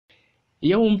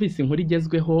Iyo wumvise inkuru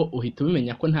igezweho uhita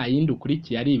ubimenya ko nta yindi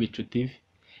ukurikiye ari Ibicu TV.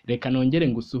 Reka nongere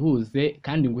ngusuhuze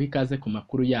kandi nguhe ikaze ku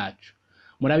makuru yacu.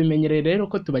 Murabimenyereye rero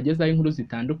ko tubagezaho inkuru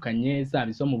zitandukanye zaba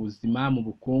izo mu buzima, mu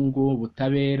bukungu,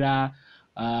 ubutabera,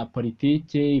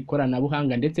 politike,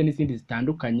 ikoranabuhanga ndetse n'izindi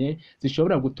zitandukanye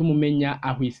zishobora gutuma umenya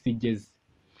aho isi igeze.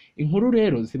 Inkuru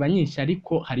rero ziba nyinshi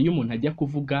ariko hariyo umuntu ajya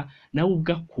kuvuga nawe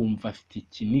ubwo akumva afite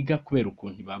ikiniga kubera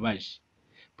ukuntu ibabaje.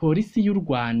 Polisi y'u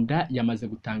Rwanda yamaze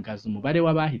gutangaza umubare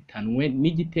w'abahitanwe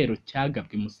n'igitero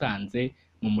cyagabwe i Musanze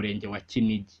mu murenge wa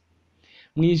Kinigi.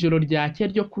 Mu ijoro ryakeye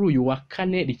ryo kuri uyu wa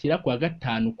kane rishyira ku wa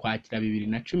gatanu Ukwakira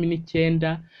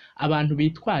 2019, abantu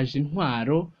bitwaje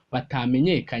intwaro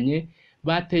batamenyekanye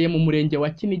bateye mu murenge wa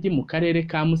Kinigi mu karere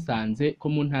ka Musanze ko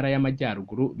mu ntara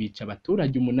y'Amajyaruguru bica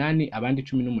abaturage 8 abandi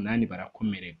 18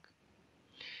 barakomereka.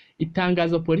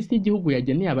 Itangazo polisi y'igihugu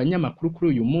yageneye abanyamakuru kuri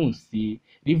uyu munsi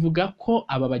rivuga ko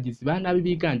aba bagizi ba nabi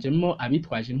biganjemo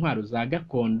abitwaje intwaro za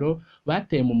gakondo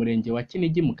bateye mu murenge wa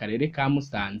Kinigi mu karere ka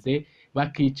Musanze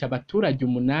bakica abaturage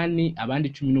 8 abandi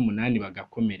 18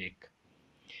 bagakomereka.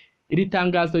 Iri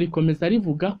tangazo rikomeza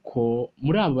rivuga ko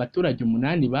muri abo baturage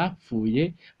 8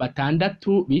 bapfuye,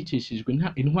 6 bicishijwe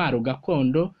intwaro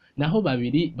gakondo naho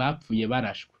 2 bapfuye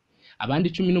barashwe. Abandi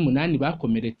 18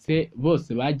 bakomeretse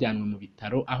bose bajyanwe mu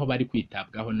bitaro aho bari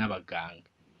kwitabwaho n'abaganga.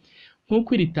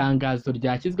 Nk'uko iri tangazo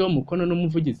ryashyizweho umukono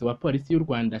n'umuvugizi wa polisi y'u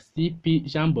Rwanda CP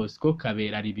Jean Bosco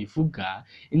Kabera ribivuga,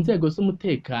 inzego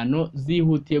z'umutekano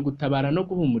zihutiye gutabara no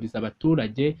guhumuriza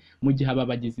abaturage mu gihe aba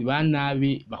bagizi ba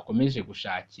nabi bakomeje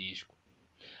gushakishwa.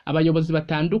 Abayobozi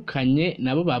batandukanye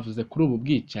nabo bavuze kuri ubu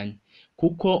bwicanyi,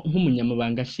 kuko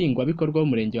nk'umunyamabanga nshingwabikorwa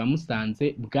w'umurenge wa Musanze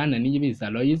Bwana Niyibiza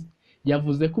Loise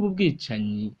yavuze ko ubu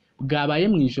bwicanyi bwabaye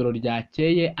mu ijoro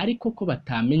ryakeye ariko ko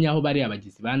batamenya aho bari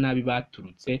abagizi ba nabi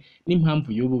baturutse n'impamvu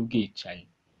y'ubu bwicanyi.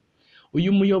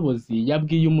 Uyu muyobozi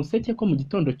yabwiye Umuseke ko mu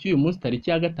gitondo cy'uyu munsi tariki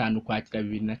ya 5 Ukwakira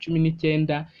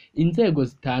 2019 inzego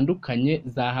zitandukanye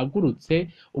zahagurutse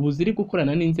ubu ziri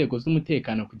gukorana n'inzego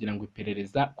z'umutekano kugira ngo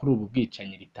iperereza kuri ubu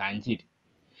bwicanyi ritangire.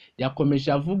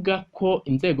 Yakomeje avuga ko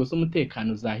inzego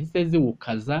z'umutekano zahise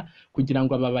ziwukaza kugira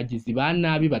ngo aba bagizi ba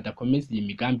nabi badakomeza iyi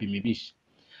migambi mibisha.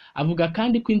 Avuga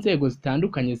kandi ko inzego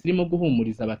zitandukanye zirimo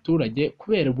guhumuriza abaturage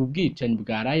kubera ubu bwicanyi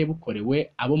bwaraye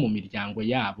bukorewe abo mu miryango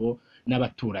yabo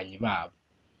n'abaturanyi babo.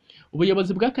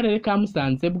 Ubuyobozi bw'akarere ka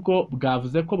Musanze bwo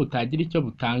bwavuze ko butagira icyo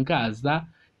butangaza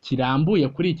kirambuye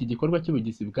kuri iki gikorwa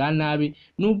cy'ubugizi bwa nabi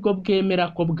nubwo bwemera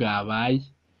ko bwabaye.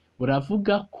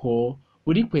 Buravuga ko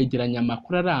buri kwegeranya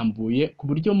amakuru arambuye ku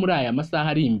buryo muri aya masaha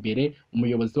ari imbere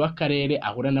umuyobozi w'akarere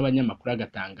ahura n'abanyamakuru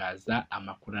agatangaza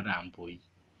amakuru arambuye.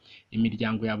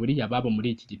 Imiryango yaburiye ababo muri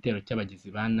iki gitero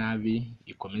cy'abagizi ba nabi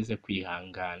ikomeze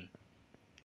kwihangana.